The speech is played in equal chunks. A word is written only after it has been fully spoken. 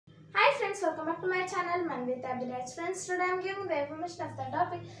friends, welcome back to my channel Manvitha. Friends, today I am giving the information of the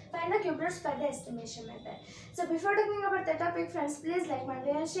topic find the cube roots by the estimation method. So before talking about the topic, friends, please like my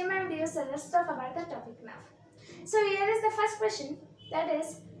video and share my video. So let's talk about the topic now. So here is the first question, that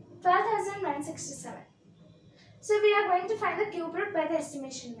is 12,167. So we are going to find the cube root by the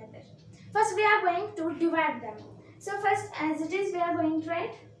estimation method. First we are going to divide them. So first, as it is, we are going to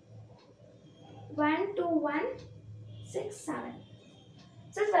write 1 2 1 6 7.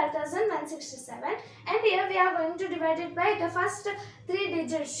 So 12,167, and here we are going to divide it by the first 3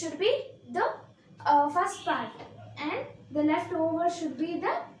 digits should be the first part and the leftover should be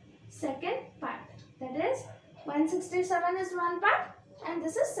the second part. That is 167 is one part and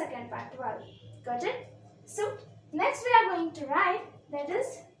this is second part, 12. Got it? So next we are going to write, that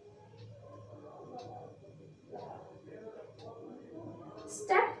is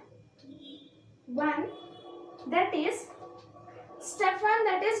step 1, that is step 1,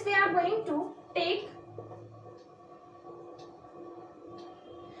 that is we are going to take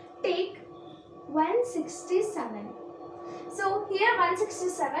 167. So here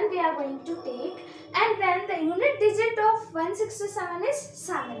 167 we are going to take, and then the unit digit of 167 is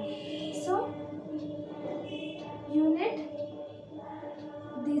 7. So unit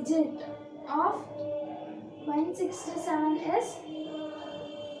digit of 167 is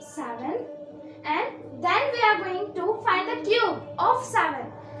 7. And then we are going to find the cube of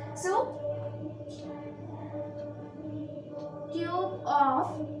 7. So cube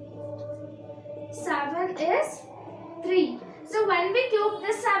of 7 is 3. So when we cube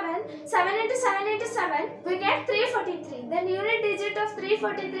this 7 into 7 into 7, we get 343. Then unit digit of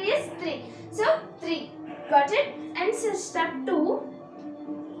 343 is 3. So 3. Got it? And so step 2,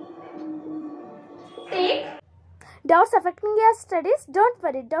 take doubts affecting your studies. Don't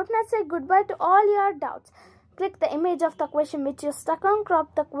worry, do not say goodbye to all your doubts. Click the image of the question which you stuck on,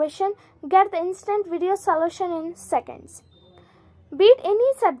 crop the question, get the instant video solution in seconds. Be it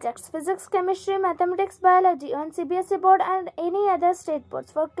any subjects, physics, chemistry, mathematics, biology on CBSE board and any other state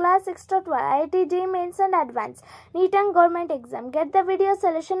boards for class 6 to 12, IIT-JEE mains and advanced, NEET and government exam. Get the video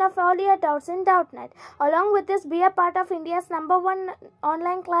solution of all your doubts in .NET. Along with this, be a part of India's #1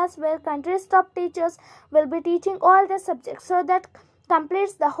 online class where country's top teachers will be teaching all the subjects, so that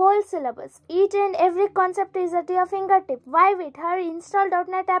completes the whole syllabus. Each and every concept is at your fingertip. Why wait? Hurry, install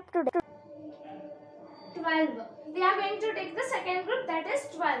 .NET app today. 12. We are going to take the second group, that is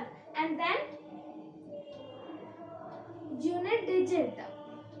 12, and then unit digit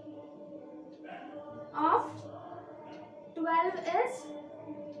of 12 is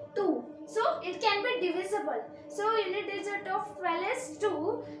 2. So it can be divisible. So unit digit of 12 is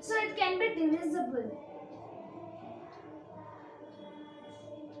 2. So it can be divisible.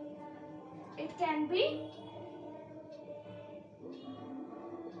 It can be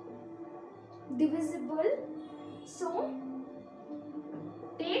divisible. So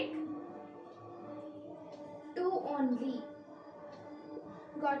take 2 only.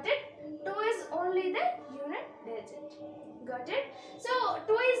 Got it? 2 is only the unit digit. Got it? So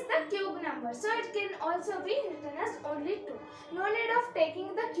 2 is the cube number. So it can also be written as only 2. No need of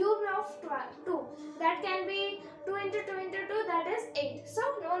taking the cube of 2. That can be 2 into 2 into 2, that is 8. So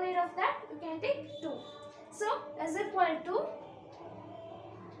no need of that. You can take 2. So is equal to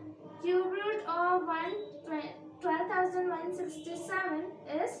cube root of 12,167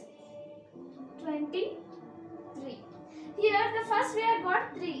 is 23. Here the first we have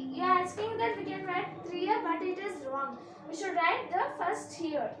got 3. You are asking that we can write 3 here, but it is wrong. We should write the first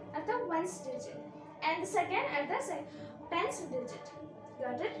here at the 1st digit and the second at the 10th digit.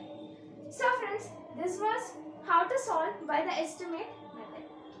 Got it? So friends, this was how to solve by the estimate method.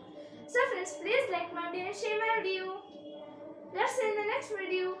 So friends, please like my video and share my video. Let's see in the next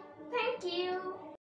video.